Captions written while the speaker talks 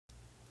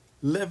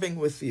living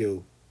with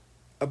you.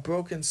 A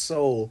broken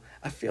soul,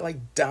 I feel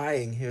like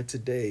dying here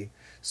today.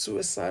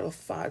 Suicidal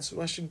thoughts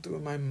rushing through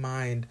my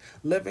mind.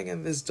 Living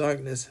in this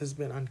darkness has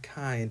been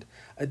unkind.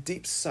 A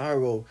deep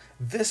sorrow,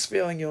 this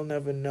feeling you'll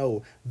never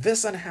know.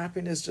 This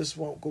unhappiness just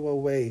won't go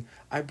away.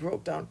 I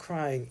broke down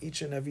crying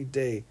each and every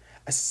day.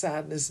 A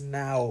sadness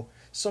now.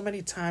 So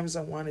many times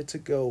I wanted to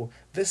go.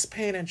 This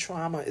pain and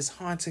trauma is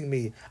haunting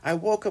me. I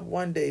woke up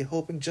one day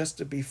hoping just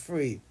to be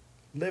free.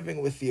 Living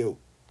with you.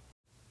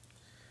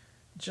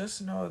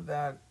 Just know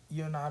that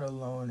you're not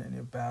alone in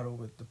your battle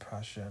with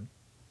depression.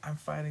 I'm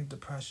fighting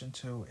depression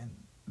too, and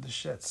the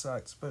shit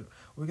sucks, but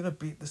we're gonna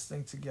beat this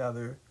thing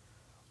together.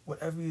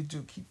 Whatever you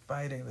do, keep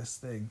fighting this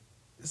thing.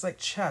 It's like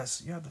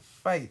chess. You have to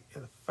fight.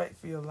 You have to fight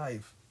for your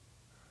life.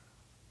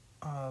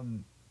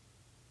 Um,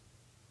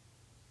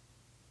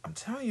 I'm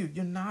telling you,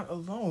 you're not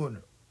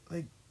alone.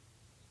 Like,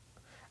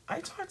 I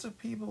talk to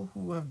people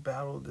who have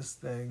battled this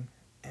thing,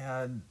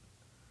 and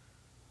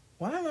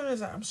what I learned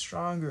is that I'm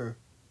stronger.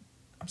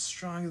 I'm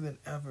stronger than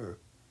ever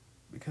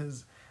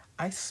because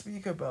I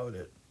speak about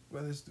it,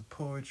 whether it's through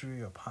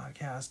poetry or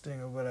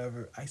podcasting or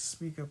whatever. I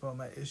speak about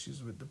my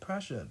issues with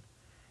depression,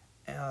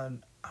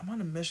 and I'm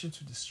on a mission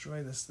to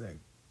destroy this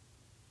thing.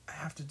 I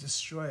have to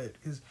destroy it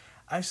because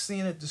I've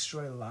seen it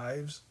destroy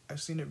lives.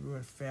 I've seen it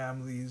ruin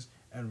families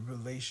and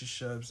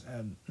relationships,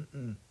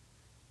 and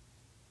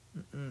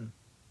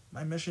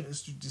my mission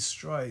is to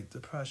destroy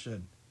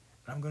depression.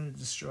 And I'm going to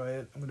destroy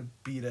it. I'm going to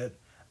beat it.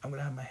 I'm going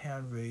to have my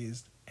hand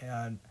raised,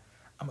 and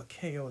I'm going to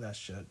KO that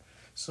shit.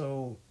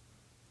 So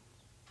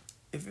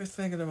if you're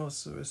thinking about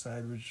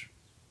suicide, which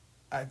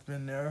I've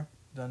been there,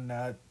 done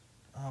that,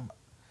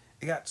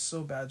 it got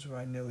so bad to where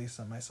I nearly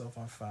set myself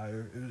on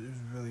fire. It was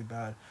really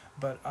bad.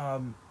 But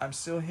I'm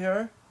still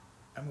here.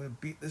 I'm going to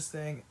beat this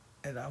thing,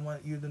 and I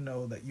want you to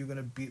know that you're going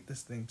to beat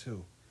this thing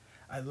too.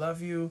 I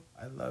love you.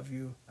 I love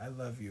you. I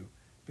love you.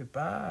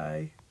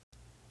 Goodbye.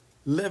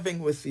 Living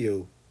with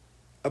you.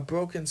 A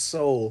broken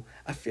soul,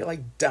 I feel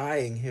like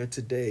dying here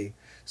today.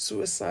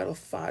 Suicidal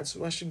thoughts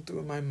rushing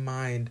through my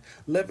mind.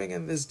 Living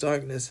in this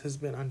darkness has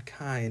been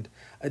unkind.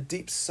 A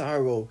deep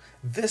sorrow,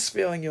 this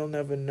feeling you'll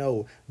never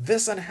know.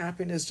 This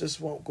unhappiness just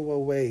won't go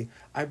away.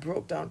 I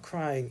broke down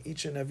crying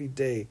each and every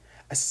day.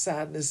 A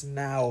sadness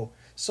now.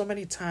 So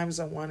many times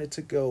I wanted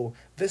to go.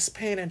 This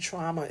pain and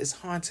trauma is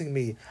haunting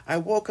me. I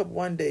woke up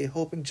one day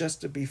hoping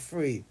just to be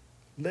free.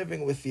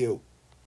 Living with you.